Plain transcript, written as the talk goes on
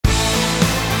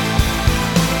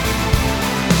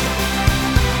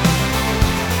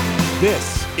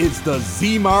This is the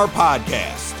ZMAR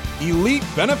Podcast. Elite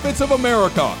Benefits of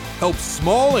America helps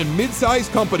small and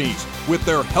mid-sized companies with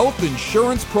their health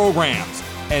insurance programs.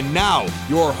 And now,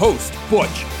 your host,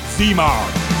 Butch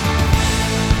ZMAR.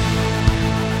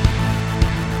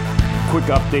 Quick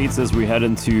updates as we head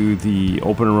into the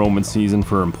open enrollment season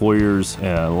for employers.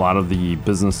 A lot of the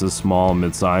businesses, small,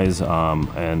 mid-size,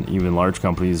 and even large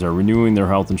companies are renewing their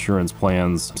health insurance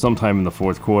plans sometime in the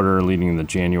fourth quarter, leading into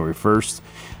January 1st.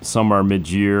 Some are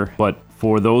mid-year, but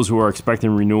for those who are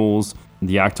expecting renewals,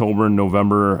 the October and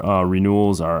November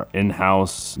renewals are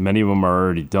in-house. Many of them are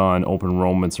already done. Open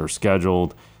enrollments are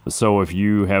scheduled. So if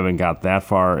you haven't got that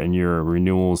far in your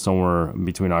renewal somewhere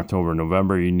between October and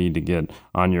November, you need to get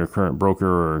on your current broker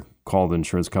or call the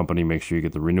insurance company, make sure you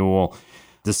get the renewal.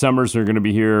 Decembers are going to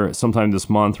be here sometime this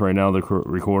month. Right now, the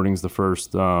recording's the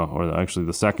 1st, or actually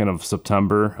the 2nd of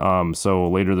September. So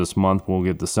later this month, we'll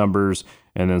get Decembers,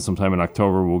 and then sometime in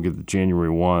October, we'll get the January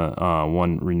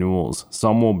 1 renewals.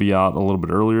 Some will be out a little bit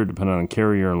earlier, depending on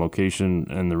carrier and location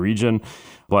in the region.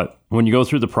 But when you go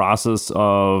through the process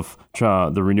of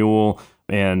the renewal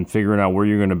and figuring out where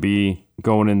you're going to be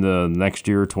going into next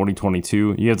year,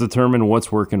 2022, you have to determine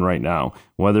what's working right now,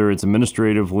 whether it's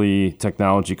administratively,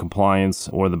 technology compliance,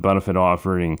 or the benefit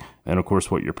offering, and of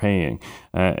course what you're paying.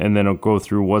 And then it'll go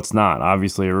through what's not.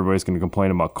 Obviously, everybody's going to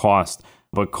complain about cost,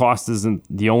 but cost isn't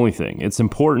the only thing. It's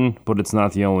important, but it's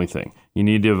not the only thing. You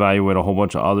need to evaluate a whole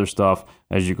bunch of other stuff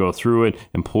as you go through it.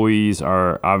 Employees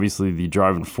are obviously the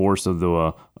driving force of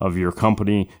your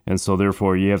company, and so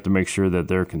therefore you have to make sure that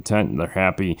they're content and they're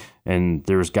happy. And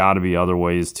there's got to be other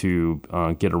ways to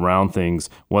get around things,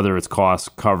 whether it's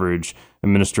cost, coverage,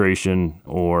 administration,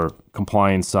 or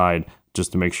compliance side,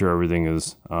 just to make sure everything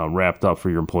is wrapped up for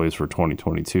your employees for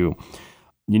 2022.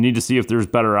 You need to see if there's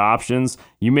better options.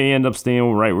 You may end up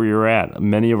staying right where you're at.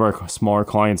 Many of our smaller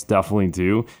clients definitely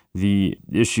do. The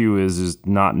issue is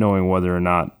not knowing whether or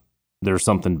not there's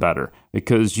something better,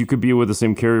 because you could be with the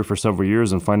same carrier for several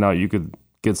years and find out you could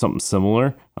get something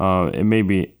similar. It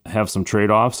may have some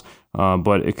trade-offs,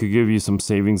 but it could give you some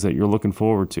savings that you're looking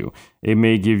forward to. It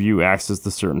may give you access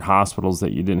to certain hospitals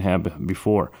that you didn't have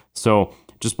before. So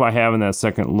just by having that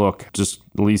second look, just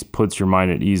at least puts your mind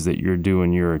at ease that you're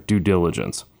doing your due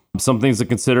diligence. Some things to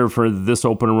consider for this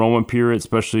open enrollment period,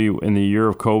 especially in the year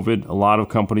of COVID. A lot of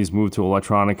companies moved to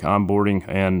electronic onboarding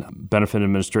and benefit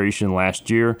administration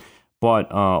last year,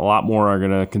 but a lot more are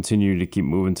going to continue to keep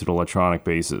moving to the electronic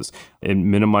basis. It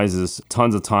minimizes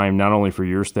tons of time, not only for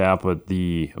your staff, but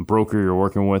the broker you're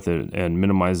working with, and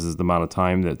minimizes the amount of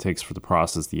time that it takes for the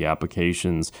process, the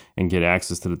applications, and get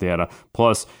access to the data.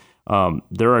 Plus,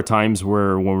 there are times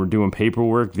where when we're doing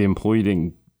paperwork, the employee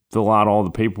didn't fill out all the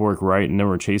paperwork right, and then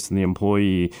we're chasing the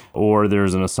employee, or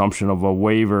there's an assumption of a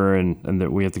waiver and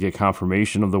that we have to get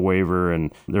confirmation of the waiver,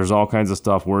 and there's all kinds of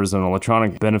stuff. Whereas an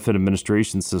electronic benefit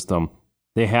administration system,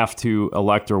 they have to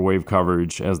elect or waive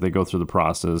coverage as they go through the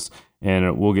process,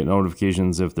 and we'll get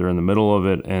notifications if they're in the middle of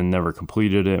it and never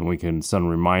completed it, and we can send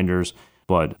reminders.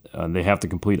 But they have to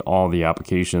complete all the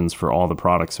applications for all the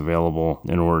products available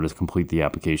in order to complete the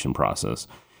application process.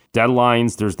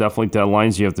 Deadlines, there's definitely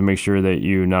deadlines. You have to make sure that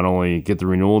you not only get the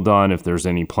renewal done, if there's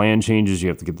any plan changes, you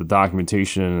have to get the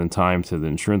documentation in time to the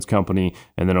insurance company.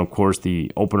 And then, of course,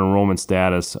 the open enrollment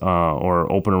status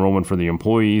or open enrollment for the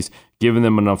employees, giving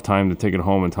them enough time to take it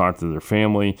home and talk to their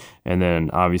family. And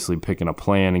then obviously picking a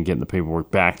plan and getting the paperwork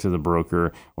back to the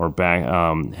broker, or back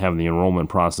having the enrollment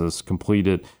process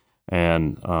completed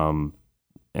and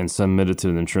submit it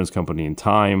to the insurance company in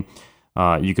time.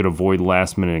 You could avoid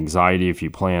last-minute anxiety if you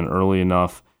plan early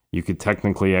enough. You could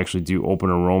technically actually do open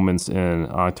enrollments in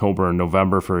October and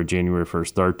November for a January 1st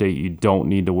start date. You don't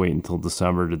need to wait until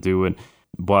December to do it,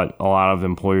 but a lot of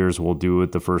employers will do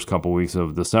it the first couple weeks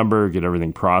of December, get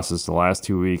everything processed the last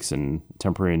 2 weeks, and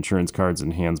temporary insurance cards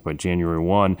in hands by January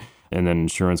 1, and then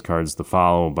insurance cards to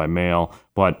follow by mail.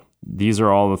 But these are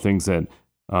all the things that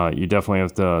you definitely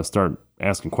have to start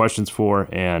asking questions for,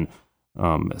 and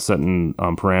setting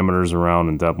parameters around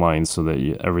and deadlines so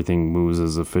that everything moves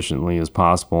as efficiently as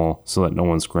possible, so that no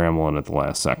one's scrambling at the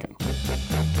last second.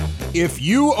 If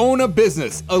you own a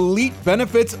business, Elite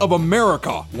Benefits of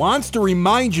America wants to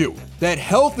remind you that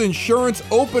health insurance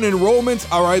open enrollments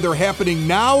are either happening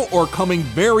now or coming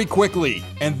very quickly.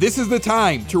 And this is the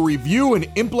time to review and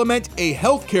implement a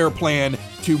healthcare plan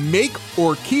to make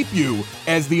or keep you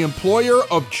as the employer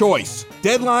of choice.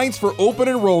 Deadlines for open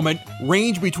enrollment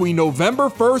range between November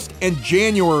 1st and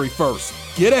January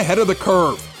 1st. Get ahead of the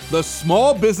curve. The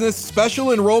Small Business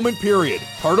Special Enrollment Period,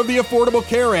 part of the Affordable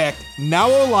Care Act, now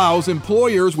allows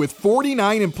employers with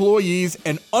 49 employees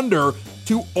and under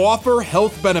to offer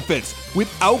health benefits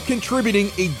without contributing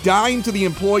a dime to the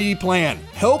employee plan.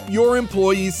 Help your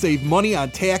employees save money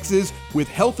on taxes with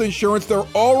health insurance they're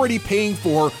already paying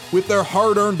for with their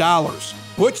hard-earned dollars.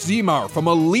 Butch Zemar from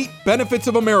Elite Benefits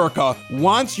of America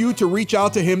wants you to reach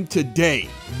out to him today.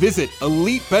 Visit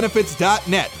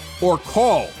elitebenefits.net or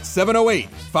call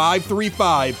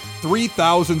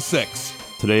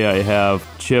 708-535-3006. Today I have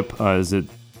Chip, is it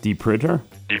Preter?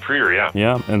 Preter, yeah.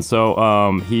 Yeah, and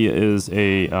so he is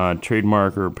a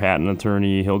trademark or patent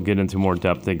attorney. He'll get into more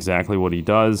depth exactly what he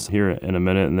does here in a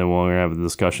minute, and then we'll have a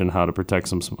discussion how to protect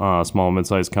some small and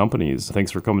mid-sized companies.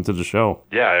 Thanks for coming to the show.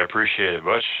 Yeah, I appreciate it,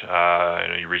 Butch. I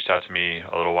know you reached out to me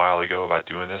a little while ago about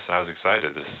doing this, and I was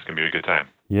excited. This is going to be a good time.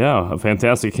 Yeah,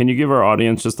 fantastic. Can you give our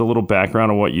audience just a little background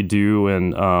on what you do?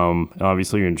 And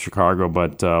obviously you're in Chicago,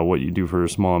 but what you do for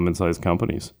small and mid-sized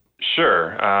companies?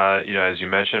 Sure. As you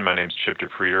mentioned, my name's Chip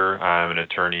Preter. I'm an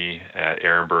attorney at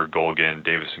Ehrenberg, Golgan,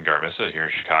 Davis & Garmissa here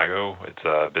in Chicago. It's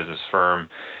a business firm,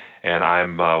 and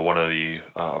I'm one of the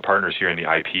partners here in the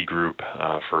IP group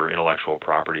for intellectual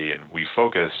property, and we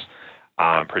focus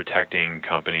on protecting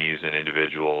companies and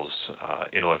individuals'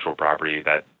 intellectual property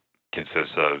that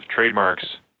consists of trademarks,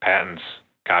 patents,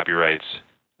 copyrights,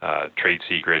 trade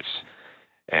secrets,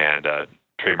 and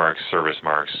trademark service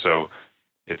marks. So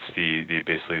it's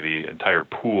basically the entire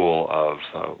pool of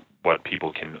what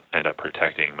people can end up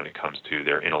protecting when it comes to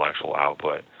their intellectual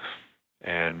output.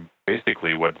 And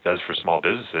basically what it does for small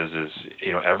businesses is,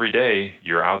 every day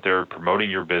you're out there promoting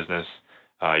your business,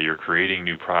 you're creating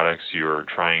new products, you're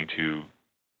trying to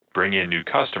bring in new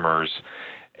customers,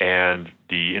 and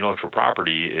the intellectual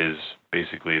property is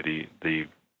basically the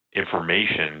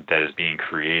information that is being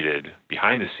created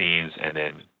behind the scenes and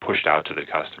then pushed out to the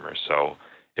customer. So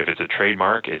if it's a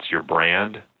trademark, it's your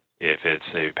brand. If it's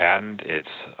a patent, it's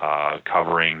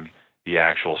covering the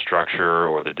actual structure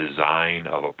or the design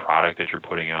of a product that you're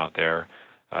putting out there.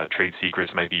 Trade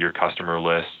secrets might be your customer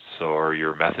lists or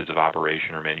your methods of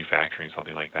operation or manufacturing,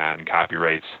 something like that. And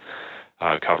copyrights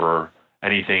cover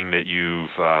anything that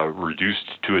you've reduced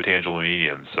to a tangible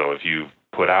medium. So if you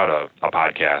put out a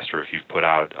podcast, or if you've put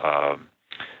out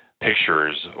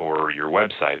pictures or your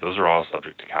website, those are all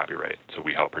subject to copyright. So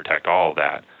we help protect all of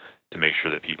that to make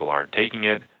sure that people aren't taking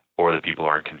it or that people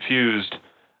aren't confused,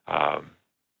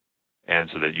 and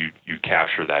so that you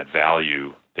capture that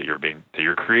value that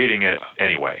you're creating it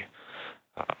anyway.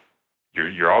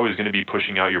 You're always going to be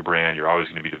pushing out your brand. You're always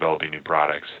going to be developing new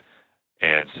products,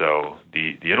 and so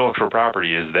the intellectual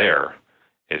property is there.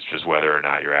 It's just whether or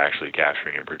not you're actually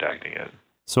capturing and protecting it.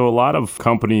 So a lot of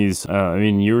companies,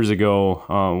 years ago,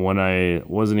 when I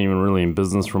wasn't even really in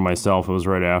business for myself, it was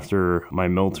right after my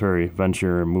military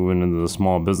venture, moving into the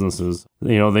small businesses.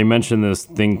 They mentioned this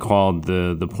thing called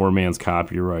the poor man's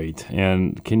copyright.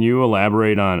 And can you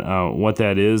elaborate on what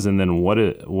that is, and then what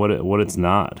it's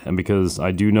not? And because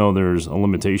I do know there's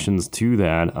limitations to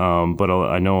that, but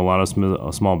I know a lot of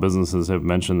small businesses have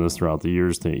mentioned this throughout the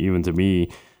years, even to me.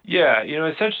 Yeah,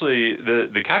 essentially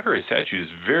the copyright statute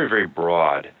is very, very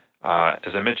broad.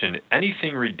 As I mentioned,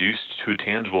 anything reduced to a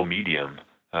tangible medium,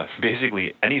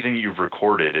 basically anything you've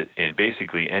recorded in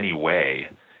basically any way,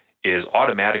 is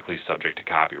automatically subject to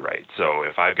copyright. So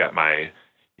if I've got my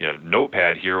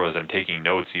notepad here as I'm taking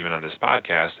notes even on this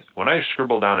podcast, when I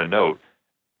scribble down a note,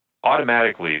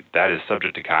 automatically that is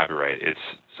subject to copyright. It's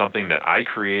something that I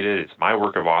created. It's my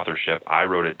work of authorship. I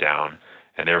wrote it down,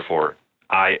 and therefore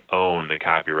I own the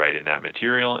copyright in that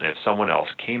material, and if someone else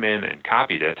came in and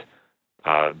copied it,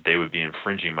 they would be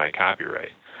infringing my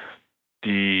copyright.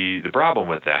 The problem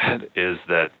with that is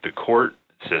that the court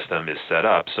system is set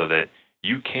up so that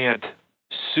you can't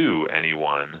sue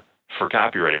anyone for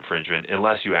copyright infringement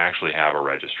unless you actually have a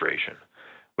registration,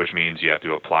 which means you have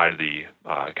to apply to the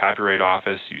Copyright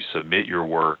Office, you submit your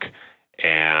work,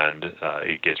 and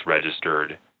it gets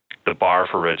registered. The bar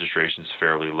for registration is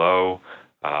fairly low.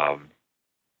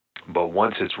 But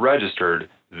once it's registered,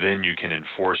 then you can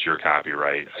enforce your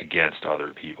copyright against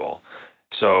other people.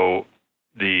 So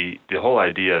the whole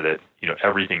idea that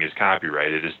everything is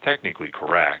copyrighted is technically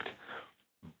correct,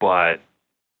 but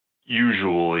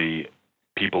usually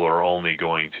people are only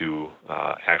going to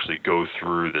actually go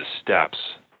through the steps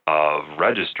of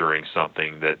registering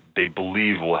something that they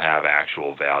believe will have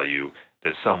actual value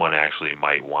that someone actually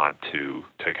might want to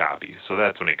copy. So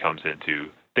that's when it comes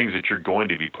into things that you're going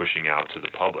to be pushing out to the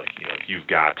public. If you've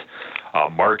got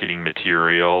marketing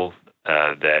material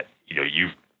that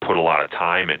you've put a lot of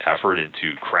time and effort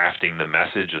into crafting the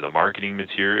message of the marketing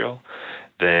material,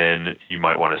 then you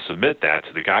might want to submit that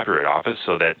to the Copyright Office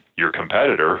so that your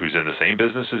competitor, who's in the same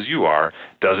business as you are,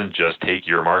 doesn't just take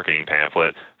your marketing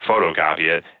pamphlet, photocopy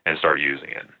it, and start using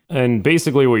it. And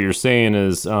basically what you're saying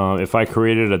is if I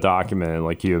created a document,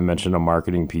 like you mentioned, a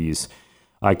marketing piece,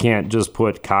 I can't just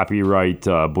put copyright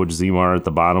Butch Zemar at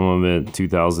the bottom of it,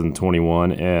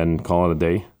 2021, and call it a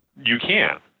day? You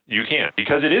can't. You can't.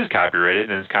 Because it is copyrighted,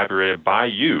 and it's copyrighted by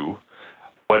you.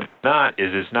 What it's not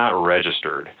is it's not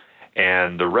registered.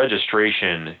 And the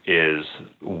registration is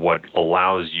what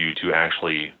allows you to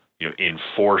actually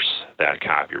enforce that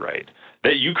copyright.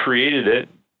 That you created it,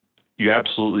 you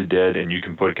absolutely did, and you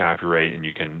can put copyright and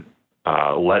you can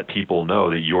let people know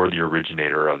that you're the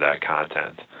originator of that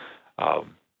content.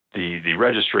 The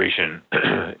registration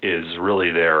is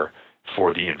really there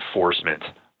for the enforcement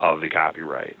of the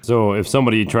copyright. So if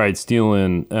somebody tried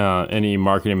stealing any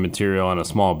marketing material on a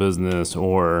small business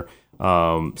or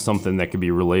something that could be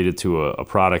related to a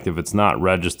product, if it's not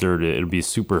registered, it'd be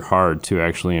super hard to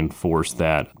actually enforce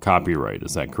that copyright.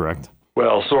 Is that correct?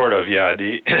 Well, sort of, yeah.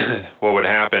 What would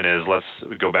happen is, let's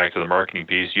go back to the marketing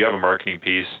piece. You have a marketing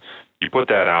piece, you put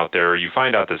that out there, you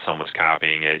find out that someone's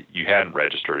copying it, you hadn't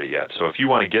registered it yet. So if you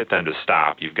want to get them to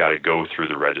stop, you've got to go through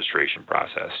the registration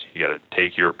process. You got to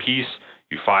take your piece,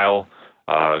 you file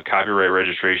copyright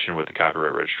registration with the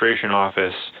Copyright Registration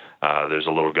Office. There's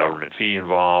a little government fee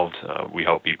involved. We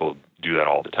help people do that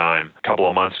all the time. A couple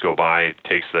of months go by. It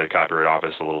takes the Copyright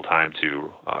Office a little time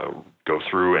to go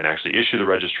through and actually issue the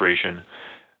registration.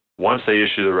 Once they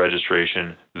issue the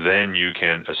registration, then you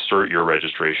can assert your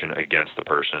registration against the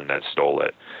person that stole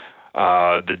it.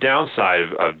 The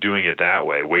downside of doing it that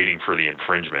way, waiting for the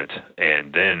infringement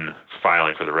and then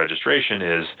filing for the registration,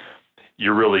 is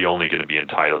you're really only going to be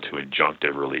entitled to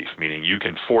injunctive relief, meaning you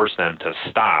can force them to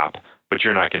stop, but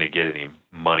you're not going to get any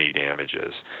money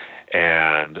damages.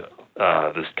 And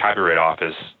this Copyright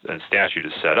Office and statute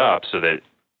is set up so that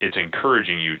it's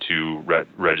encouraging you to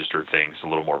register things a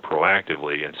little more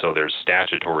proactively. And so there's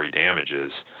statutory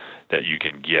damages that you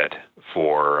can get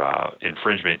for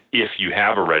infringement if you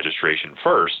have a registration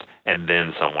first and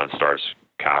then someone starts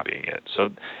copying it. So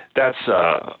that's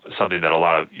something that a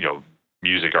lot of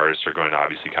music artists are going to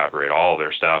obviously copyright all of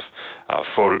their stuff.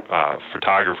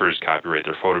 Photographers copyright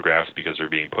their photographs because they're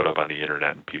being put up on the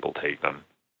internet and people take them.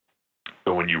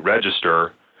 But when you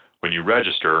register,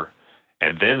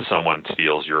 and then someone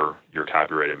steals your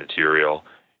copyrighted material,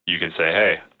 you can say,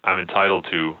 hey, I'm entitled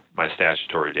to my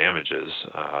statutory damages,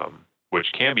 which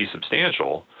can be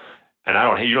substantial,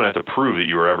 and you don't have to prove that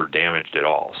you were ever damaged at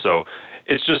all. So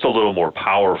it's just a little more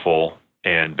powerful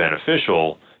and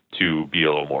beneficial to be a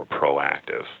little more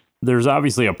proactive. There's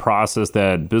obviously a process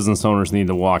that business owners need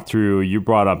to walk through. You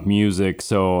brought up music,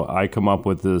 so I come up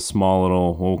with this small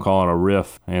little, we'll call it a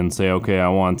riff, and say, okay, I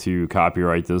want to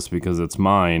copyright this because it's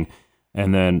mine.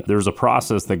 And then there's a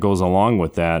process that goes along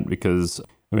with that because,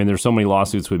 there's so many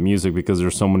lawsuits with music because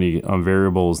there's so many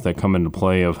variables that come into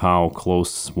play of how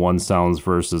close one sounds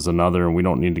versus another, and we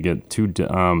don't need to get too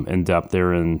in depth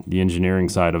there in the engineering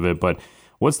side of it. But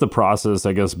what's the process,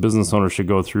 I guess, business owners should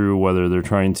go through, whether they're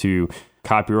trying to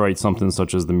copyright something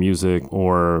such as the music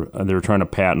or they're trying to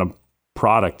patent a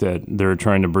product that they're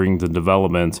trying to bring to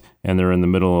development and they're in the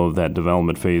middle of that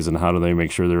development phase, and how do they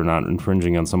make sure they're not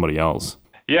infringing on somebody else?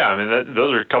 Yeah,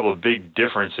 those are a couple of big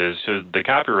differences. So the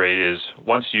copyright is,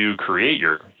 once you create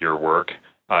your work,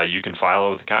 you can file it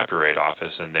with the Copyright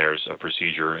Office, and there's a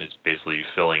procedure. It's basically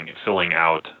filling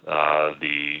out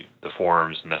the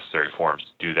forms, necessary forms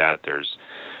to do that.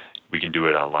 We can do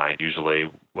it online.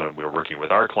 Usually when we're working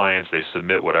with our clients, they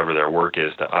submit whatever their work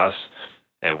is to us,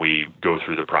 and we go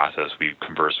through the process. We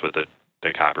converse with the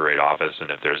Copyright Office,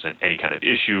 and if there's any kind of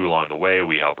issue along the way,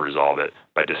 we help resolve it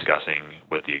by discussing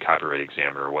with the copyright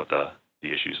examiner what the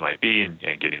issues might be and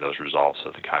getting those resolved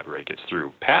so the copyright gets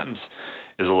through. Patents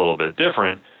is a little bit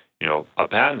different. A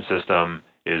patent system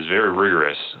is very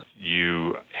rigorous.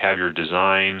 You have your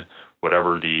design,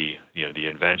 whatever the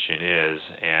invention is,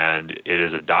 and it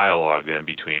is a dialogue then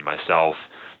between myself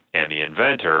and the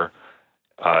inventor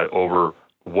over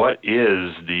what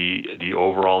is the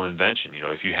overall invention.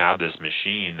 If you have this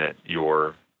machine that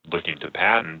you're looking to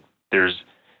patent, there's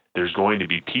going to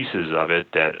be pieces of it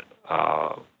that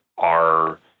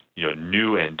are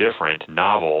new and different,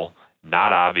 novel,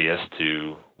 not obvious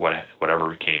to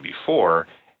whatever came before,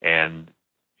 and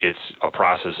it's a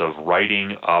process of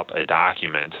writing up a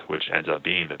document, which ends up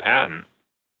being the patent,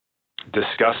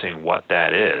 discussing what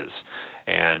that is,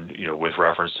 and with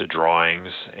reference to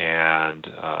drawings and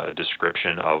a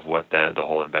description of what the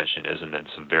whole invention is, and then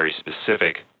some very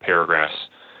specific paragraphs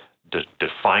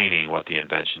defining what the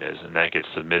invention is, and that gets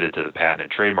submitted to the Patent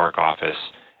and Trademark Office,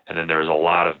 and then there's a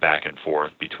lot of back and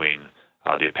forth between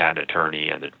the patent attorney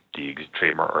and the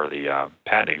trademark or the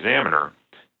patent examiner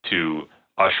to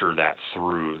usher that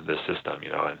through the system.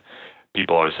 And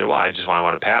people always say, well, I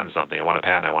want to patent something. I want a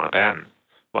patent.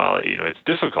 Well, it's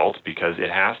difficult because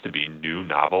it has to be new,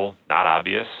 novel, not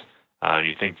obvious. And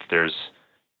you think there's,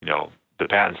 the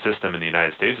patent system in the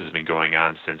United States has been going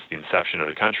on since the inception of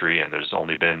the country, and there's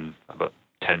only been about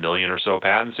 10 million or so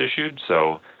patents issued.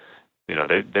 So,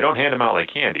 they don't hand them out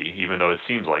like candy, even though it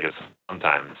seems like it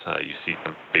sometimes. You see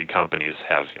some big companies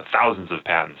have thousands of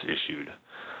patents issued.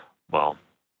 Well,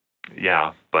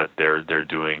 yeah, but they're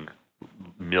doing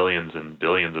millions and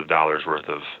billions of dollars worth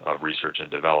of research and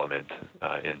development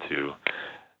into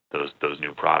those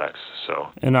new products. So,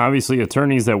 and obviously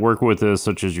attorneys that work with this,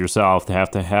 such as yourself,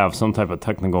 have to have some type of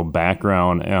technical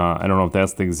background. I don't know if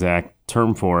that's the exact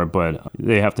term for it, but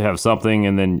they have to have something.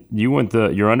 And then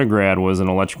your undergrad was in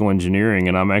electrical engineering,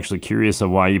 and I'm actually curious of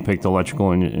why you picked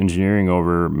electrical engineering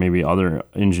over maybe other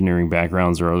engineering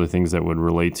backgrounds or other things that would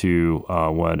relate to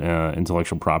what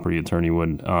intellectual property attorney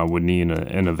would need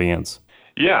in advance.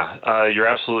 Yeah, you're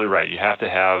absolutely right. You have to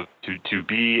have to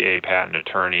be a patent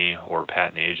attorney or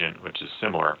patent agent, which is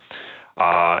similar,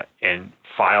 and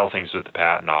file things with the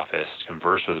patent office,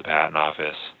 converse with the patent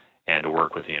office, and to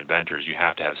work with the inventors. You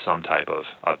have to have some type of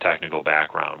technical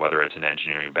background, whether it's an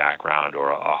engineering background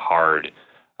or a hard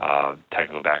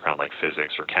technical background like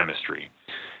physics or chemistry.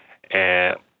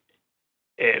 And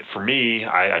for me,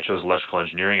 I chose electrical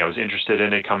engineering. I was interested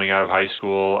in it coming out of high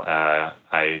school.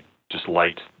 I just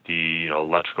liked the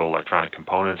electronic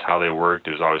components, how they worked.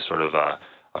 It was always sort of a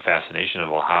fascination of,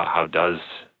 well, how does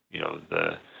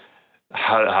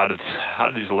how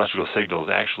do these electrical signals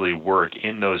actually work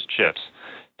in those chips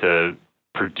to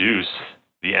produce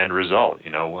the end result?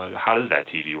 How does that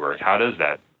TV work? How does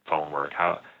that phone work?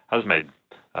 How does my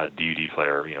DVD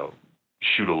player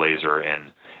shoot a laser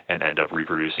and end up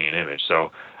reproducing an image?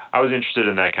 So I was interested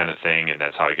in that kind of thing, and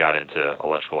that's how I got into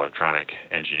electronic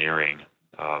engineering.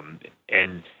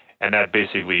 And that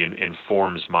basically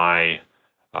informs my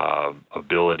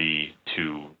ability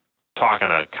to talk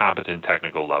on a competent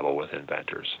technical level with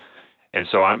inventors. And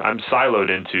so I'm siloed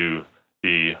into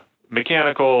the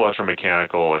mechanical,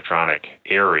 electromechanical, electronic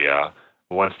area.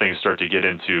 Once things start to get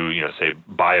into, say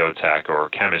biotech or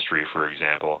chemistry, for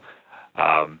example,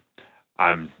 I'm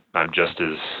just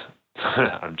as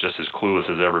I'm just as clueless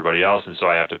as everybody else, and so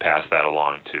I have to pass that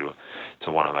along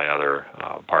to one of my other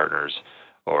partners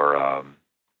or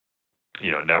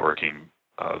networking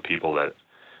people that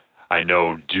I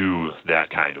know do that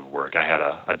kind of work. I had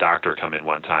a doctor come in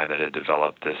one time that had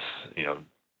developed this,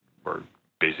 or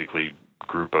basically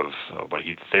group of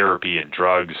therapy and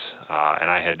drugs, and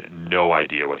I had no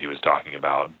idea what he was talking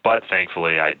about. But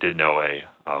thankfully, I did know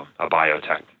a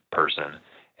biotech person,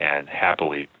 and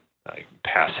happily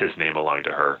passed his name along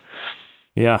to her.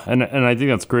 Yeah, and I think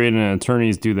that's great, and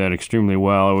attorneys do that extremely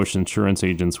well. I wish insurance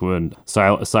agents would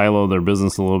silo their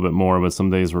business a little bit more, but some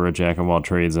days we're a jack of all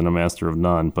trades and a master of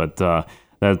none. But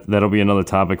that'll be another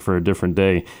topic for a different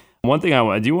day. One thing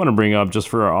I do want to bring up just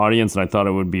for our audience, and I thought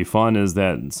it would be fun, is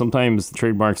that sometimes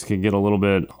trademarks can get a little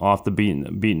bit off the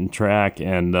beaten track,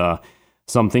 and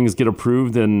some things get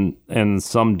approved and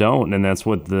some don't, and that's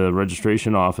what the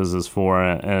registration office is for.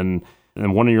 And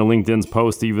one of your LinkedIn's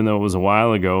posts, even though it was a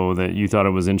while ago, that you thought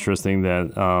it was interesting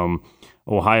that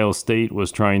Ohio State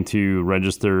was trying to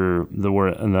register the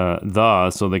word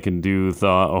so they could do the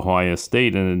Ohio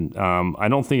State, and I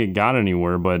don't think it got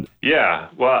anywhere. But yeah,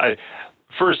 well,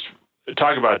 first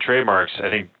talk about trademarks. I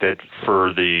think that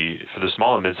for the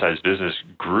small and mid-sized business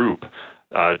group,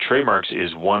 trademarks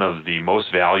is one of the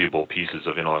most valuable pieces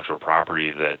of intellectual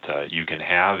property that you can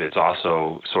have. It's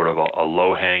also sort of a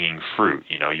low-hanging fruit.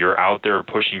 You're out there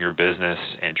pushing your business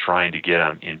and trying to get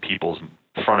them in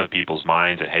front of people's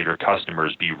minds and have your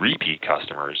customers be repeat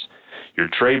customers. Your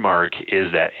trademark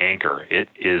is that anchor. It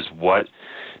is what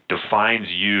defines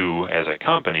you as a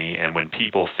company, and when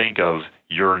people think of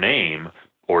your name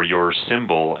or your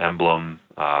symbol, emblem,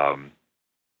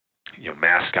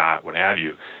 mascot, what have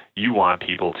you, you want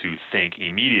people to think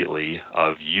immediately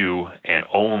of you and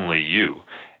only you.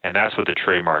 And that's what the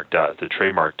trademark does. The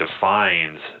trademark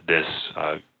defines this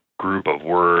group of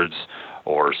words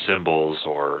or symbols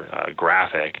or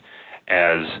graphic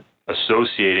as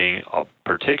associating a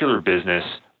particular business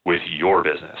with your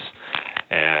business.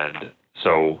 And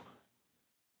so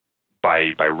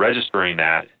by registering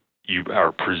that, you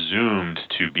are presumed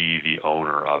to be the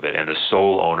owner of it and the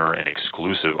sole owner and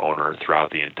exclusive owner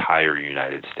throughout the entire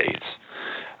United States.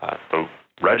 So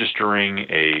registering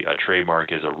a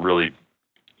trademark is a really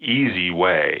easy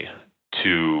way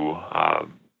to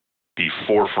be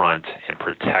forefront and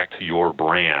protect your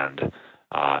brand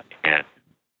and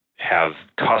have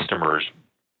customers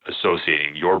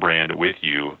associating your brand with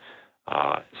you.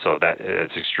 So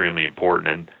it's extremely important.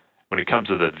 And when it comes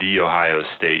to the Ohio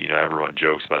State, everyone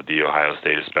jokes about the Ohio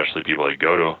State, especially people that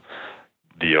go to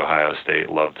the Ohio State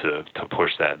love to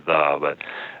push that but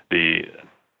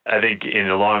I think in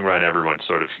the long run, everyone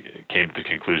sort of came to the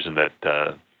conclusion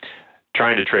that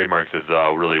trying to trademark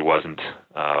the really wasn't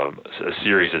a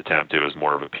serious attempt. It was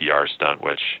more of a PR stunt,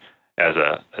 which as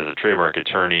a trademark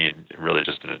attorney and really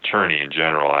just an attorney in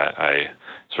general, I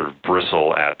sort of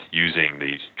bristle at using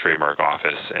the trademark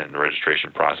office and the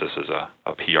registration process as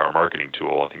a PR marketing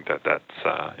tool. I think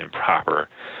that's improper,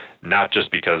 not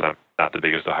just because I'm not the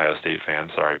biggest Ohio State fan,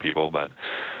 sorry people, but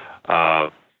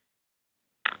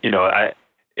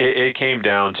it came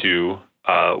down to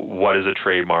what is a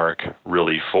trademark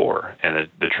really for? And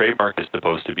the trademark is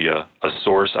supposed to be a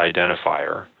source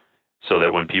identifier so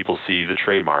that when people see the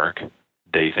trademark,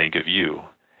 they think of you.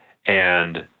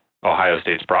 And Ohio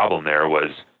State's problem there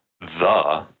was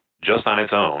just on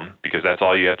its own, because that's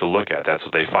all you have to look at. That's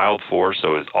what they filed for,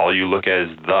 so all you look at is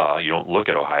you don't look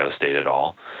at Ohio State at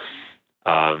all.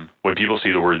 When people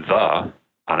see the word "the"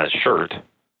 on a shirt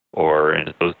or in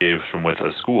association with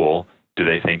a school, do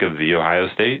they think of the Ohio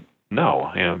State?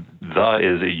 No. "The"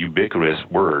 is a ubiquitous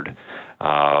word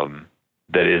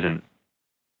that isn't,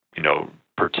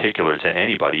 particular to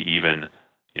anybody, even,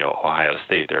 Ohio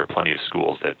State. There are plenty of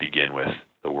schools that begin with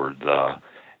the word "the,"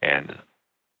 and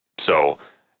so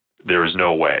there was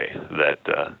no way that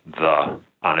 "the"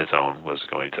 on its own was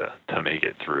going to make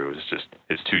it through.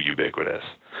 It's too ubiquitous.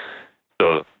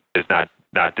 So it's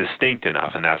not distinct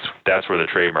enough, and that's where the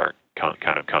trademark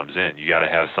kind of comes in. You got to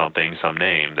have some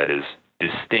name that is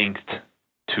distinct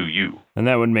to you. And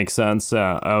that would make sense.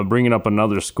 Bringing up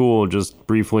another school just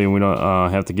briefly, and we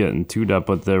don't have to get into depth,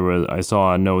 but I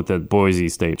saw a note that Boise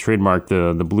State trademarked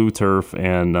the blue turf,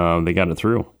 and they got it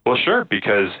through. Well, sure,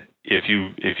 because if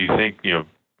you think,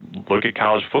 look at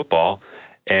college football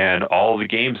and all the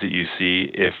games that you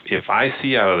see, if I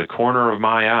see out of the corner of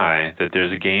my eye that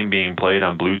there's a game being played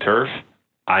on blue turf,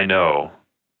 I know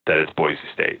that it's Boise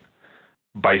State.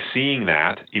 By seeing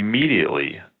that,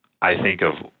 immediately I think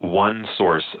of one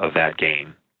source of that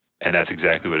game, and that's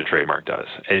exactly what a trademark does.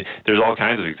 And there's all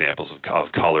kinds of examples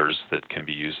of colors that can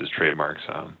be used as trademarks.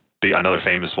 Another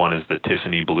famous one is the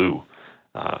Tiffany blue.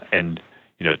 And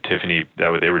Tiffany,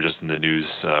 they were just in the news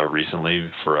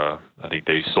recently for I think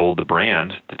they sold the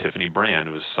brand, the Tiffany brand.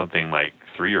 It was something like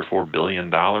 $3 or $4 billion.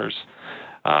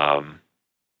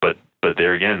 But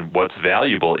there again, what's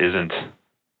valuable isn't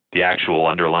the actual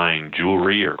underlying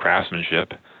jewelry or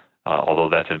craftsmanship, although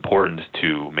that's important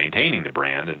to maintaining the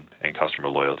brand and customer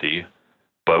loyalty.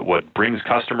 But what brings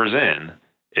customers in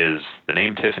is the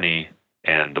name Tiffany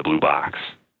and the blue box.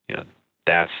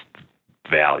 That's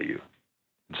value.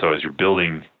 So as you're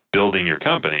building your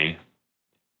company,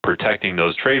 protecting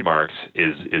those trademarks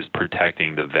is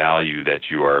protecting the value that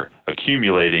you are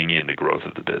accumulating in the growth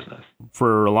of the business.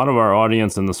 For a lot of our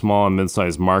audience in the small and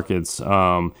mid-sized markets,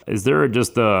 is there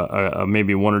just a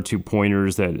maybe one or two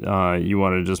pointers that you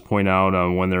want to just point out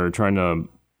when they're trying to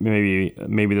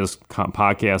maybe this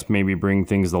podcast maybe bring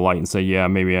things to light and say, yeah,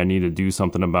 maybe I need to do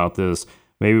something about this?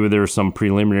 Maybe there's some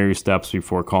preliminary steps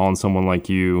before calling someone like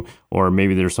you, or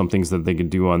maybe there's some things that they could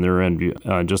do on their end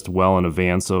just well in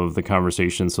advance of the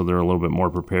conversation so they're a little bit more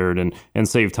prepared and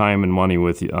save time and money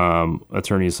with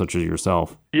attorneys such as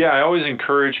yourself. Yeah, I always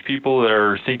encourage people that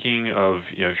are thinking of,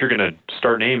 if you're going to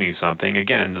start naming something,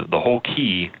 again, the whole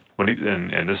key,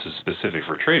 and this is specific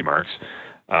for trademarks,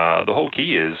 the whole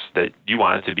key is that you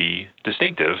want it to be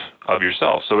distinctive of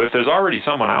yourself. So if there's already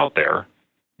someone out there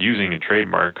using a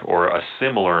trademark or a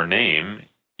similar name,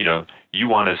 you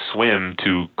want to swim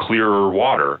to clearer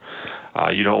water.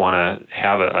 You don't want to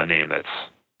have a name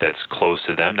that's close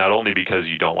to them, not only because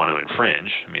you don't want to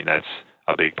infringe. I mean, that's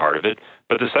a big part of it.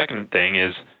 But the second thing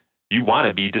is you want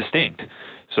to be distinct.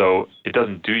 So it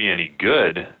doesn't do you any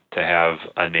good to have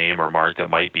a name or mark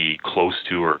that might be close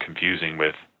to or confusing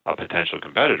with a potential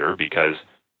competitor, because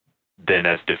then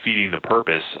that's defeating the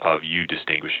purpose of you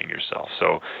distinguishing yourself.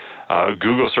 So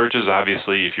Google searches,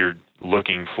 obviously, if you're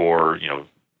looking for,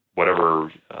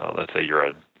 whatever, let's say you're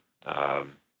a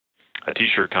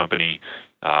T-shirt company,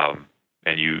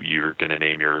 and you're going to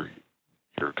name your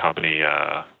company,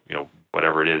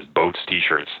 whatever it is, Boats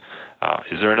T-shirts.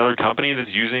 Is there another company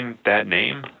that's using that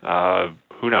name?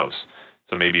 Who knows?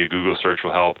 So maybe a Google search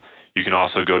will help. You can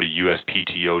also go to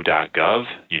USPTO.gov,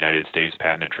 United States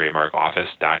Patent and Trademark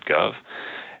Office.gov,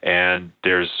 and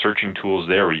there's searching tools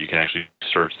there where you can actually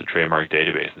search the trademark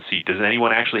database and see, does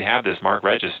anyone actually have this mark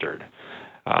registered?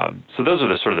 So those are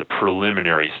the sort of the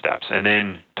preliminary steps. And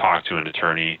then talk to an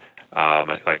attorney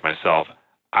like myself.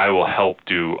 I will help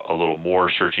do a little more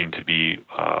searching to be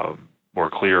more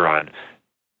clear on,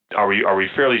 are we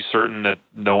fairly certain that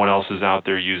no one else is out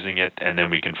there using it? And then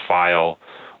we can file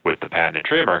with the Patent and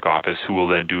Trademark Office, who will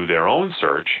then do their own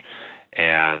search.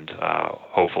 And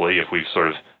hopefully, if we've sort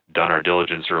of done our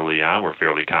diligence early on, we're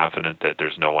fairly confident that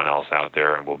there's no one else out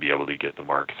there, and we'll be able to get the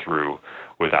mark through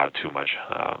without too much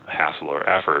hassle or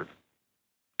effort,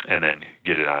 and then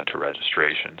get it onto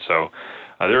registration. So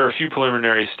there are a few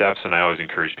preliminary steps, and I always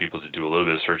encourage people to do a little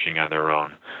bit of searching on their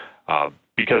own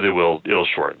because it'll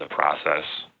shorten the process.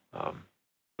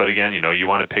 But again, you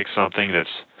want to pick something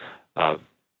that's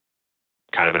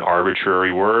kind of an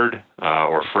arbitrary word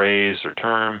or phrase or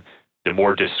term. The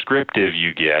more descriptive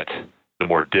you get, the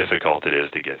more difficult it is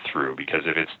to get through, because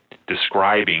if it's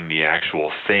describing the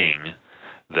actual thing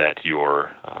that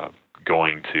you're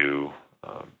going to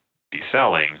be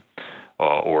selling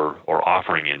or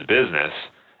offering in business,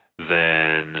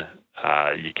 then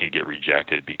you can get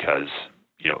rejected because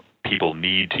people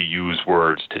need to use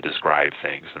words to describe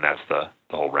things, and that's the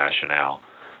whole rationale.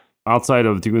 Outside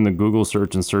of doing the Google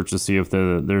search and search to see if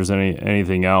there's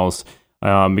anything else,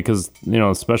 because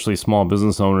especially small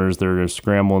business owners, they're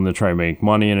scrambling to try to make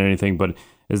money and anything. But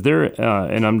is there,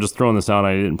 and I'm just throwing this out,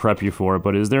 I didn't prep you for it,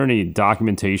 but is there any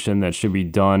documentation that should be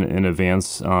done in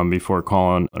advance before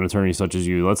calling an attorney such as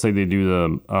you? Let's say they do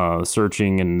the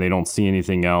searching and they don't see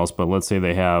anything else, but let's say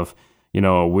they have a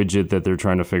widget that they're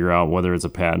trying to figure out whether it's a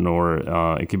patent or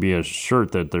it could be a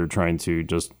shirt that they're trying to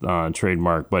just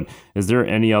trademark. But is there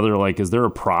any other, is there a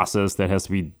process that has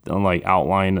to be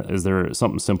outlined? Is there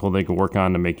something simple they can work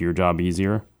on to make your job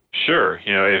easier? Sure.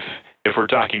 If we're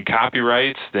talking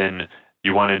copyrights, then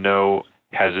you want to know,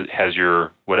 has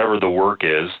your, whatever the work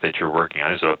is that you're working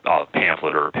on, is a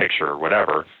pamphlet or a picture or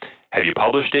whatever, have you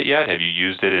published it yet? Have you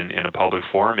used it in a public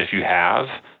forum? If you have,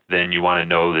 then you want to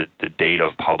know the date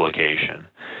of publication.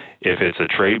 If it's a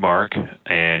trademark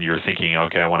and you're thinking,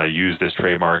 okay, I want to use this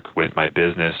trademark with my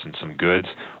business and some goods,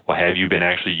 well, have you been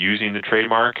actually using the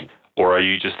trademark, or are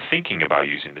you just thinking about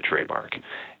using the trademark?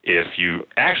 If you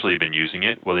actually been using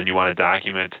it, well, then you want to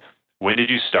document, when did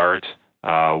you start,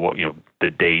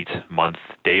 the date, month,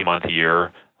 day, month,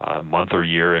 year, month or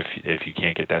year if you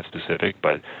can't get that specific,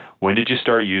 but when did you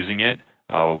start using it?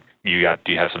 Do you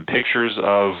have some pictures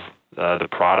of the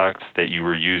product that you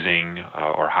were using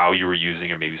or how you were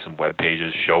using, or maybe some web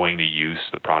pages showing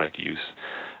the product use.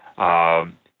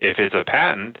 If it's a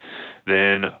patent,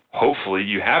 then hopefully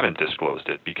you haven't disclosed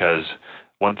it, because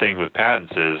one thing with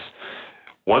patents is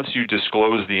once you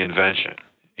disclose the invention,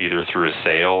 either through a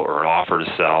sale or an offer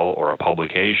to sell or a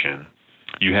publication,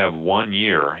 you have 1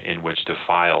 year in which to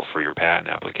file for your patent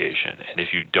application. And if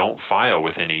you don't file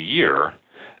within a year,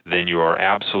 then you are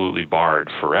absolutely barred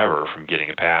forever from getting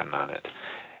a patent on it.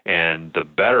 And the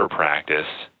better practice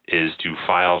is to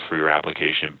file for your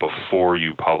application before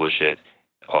you publish it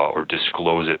or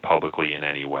disclose it publicly in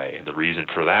any way. And the reason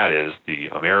for that is the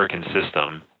American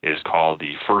system is called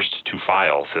the first to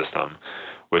file system,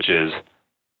 which is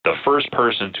the first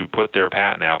person to put their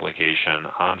patent application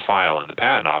on file in the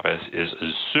patent office is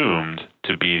assumed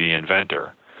to be the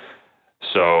inventor.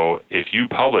 So if you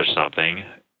publish something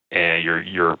and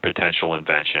your potential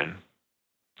invention,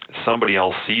 somebody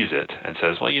else sees it and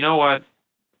says, well, you know what,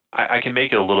 I can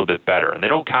make it a little bit better. And they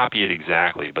don't copy it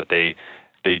exactly, but they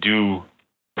do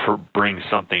bring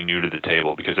something new to the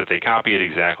table, because if they copy it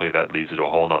exactly, that leads to a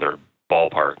whole other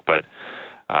ballpark. But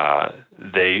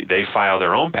they file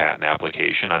their own patent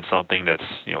application on something that's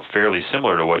fairly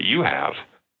similar to what you have.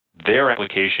 Their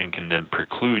application can then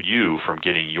preclude you from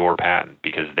getting your patent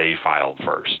because they filed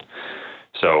first.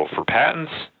 So for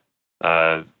patents,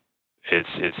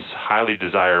 it's highly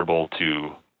desirable to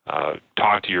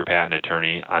talk to your patent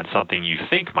attorney on something you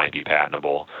think might be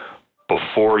patentable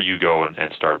before you go and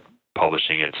start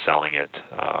publishing it, selling it,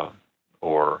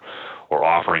 or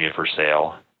offering it for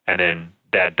sale. And then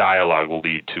that dialogue will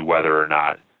lead to whether or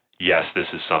not, yes, this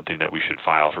is something that we should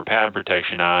file for patent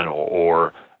protection on,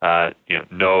 or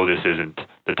no, this isn't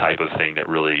the type of thing that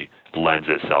really lends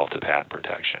itself to patent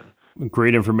protection.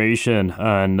 Great information.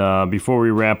 And before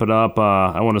we wrap it up,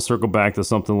 I want to circle back to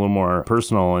something a little more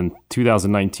personal. In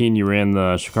 2019, you ran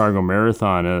the Chicago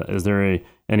Marathon. Is there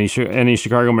any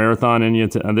Chicago Marathon in you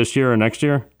this year or next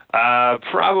year?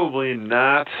 Probably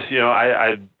not.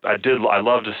 I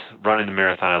loved running the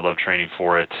marathon. I loved training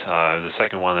for it. The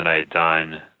second one that I had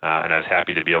done, and I was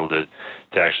happy to be able to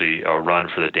actually run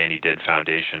for the Danny Didd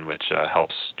Foundation, which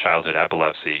helps childhood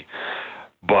epilepsy.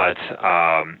 But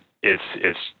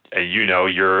it's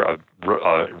you're a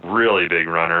really really big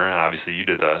runner, and obviously you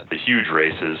did the huge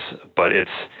races, but it's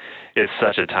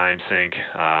such a time sink.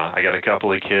 I got a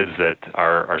couple of kids that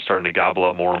are starting to gobble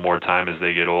up more and more time as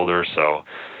they get older, so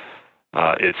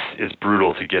it's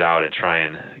brutal to get out and try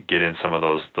and get in some of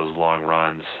those long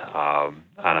runs on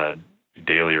a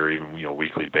daily or even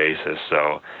weekly basis.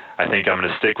 So I think I'm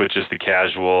going to stick with just the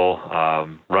casual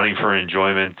running for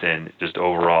enjoyment and just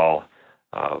overall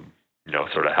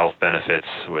sort of health benefits,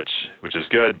 which is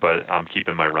good, but I'm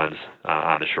keeping my runs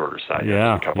on the shorter side.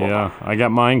 Yeah. I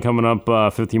got mine coming up,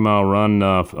 50-mile run.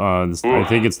 I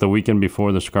think it's the weekend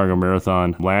before the Chicago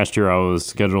Marathon. Last year I was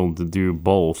scheduled to do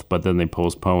both, but then they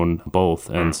postponed both.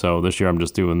 And so this year I'm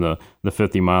just doing the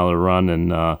 50-mile run.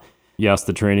 And yes,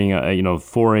 the training,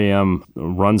 4 a.m.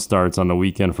 run starts on the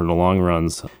weekend for the long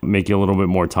runs make you a little bit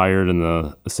more tired in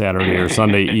the Saturday or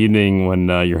Sunday evening when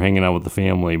you're hanging out with the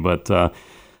family. But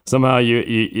somehow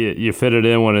you fit it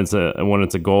in when it's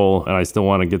a goal, and I still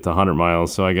want to get to 100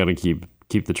 miles, so I got to keep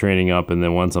the training up. And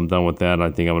then once I'm done with that, I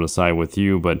think I'm going to side with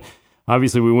you. But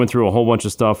obviously, we went through a whole bunch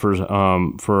of stuff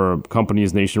for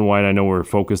companies nationwide. I know we're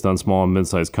focused on small and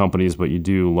mid-sized companies, but you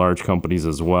do large companies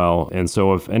as well. And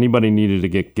so, if anybody needed to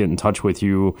get in touch with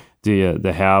you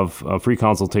to have a free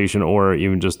consultation, or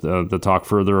even just to talk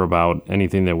further about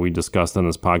anything that we discussed on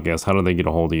this podcast, how do they get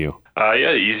a hold of you?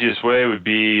 The easiest way would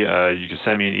be you can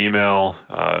send me an email.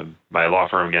 My law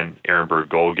firm, again, Ehrenberg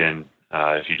Golgan.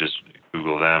 If you just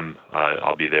Google them,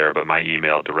 I'll be there. But my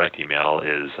direct email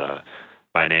is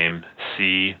my name,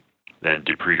 C, then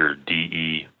Preter,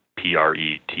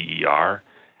 DEPRETER,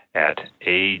 at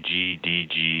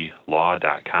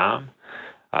agdglaw.com.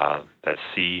 That's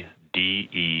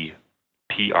CDEPRETER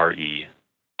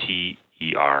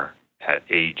at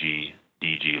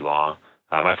agdglaw.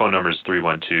 My phone number is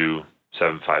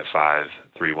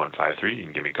 312-755-3153. You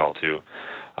can give me a call too.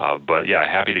 But yeah,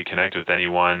 happy to connect with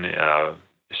anyone.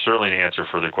 Certainly to answer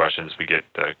further questions. We get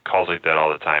calls like that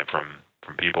all the time from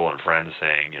people and friends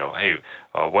saying, hey,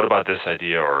 what about this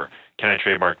idea, or can I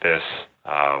trademark this?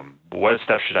 What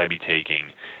steps should I be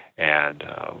taking? And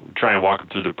try and walk them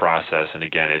through the process. And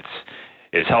again,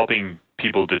 it's helping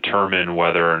people determine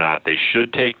whether or not they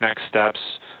should take next steps,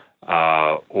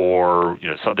 or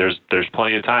so there's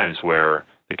plenty of times where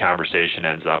the conversation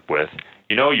ends up with,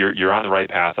 you're on the right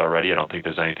path already. I don't think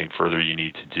there's anything further you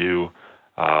need to do.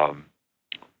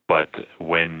 But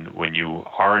when you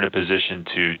are in a position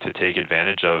to take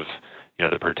advantage of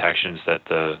the protections that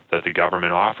the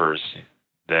government offers,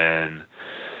 then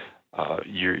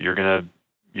you're gonna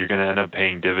end up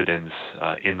paying dividends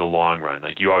in the long run.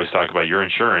 Like you always talk about your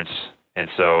insurance, and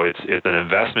so it's an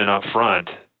investment up front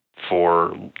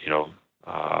for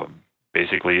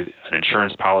basically an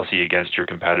insurance policy against your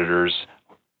competitors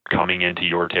coming into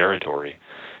your territory.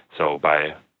 So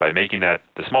by making that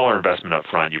the smaller investment up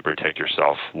front, you protect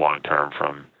yourself long term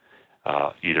from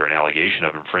either an allegation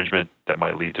of infringement that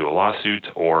might lead to a lawsuit,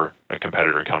 or a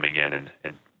competitor coming in and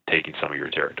taking some of your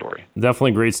territory.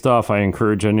 Definitely great stuff. I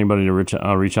encourage anybody to reach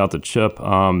out to Chip.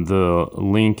 The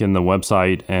link in the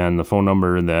website and the phone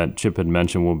number that Chip had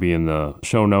mentioned will be in the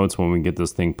show notes when we get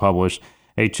this thing published.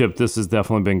 Hey, Chip, this has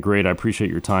definitely been great. I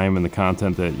appreciate your time and the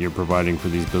content that you're providing for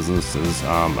these businesses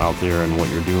out there and what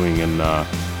you're doing. And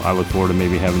I look forward to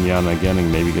maybe having you on again and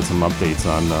maybe get some updates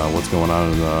on what's going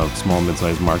on in the small and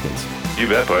mid-sized markets. You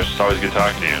bet, Bush. It's always good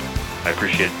talking to you. I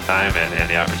appreciate the time and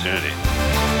the opportunity.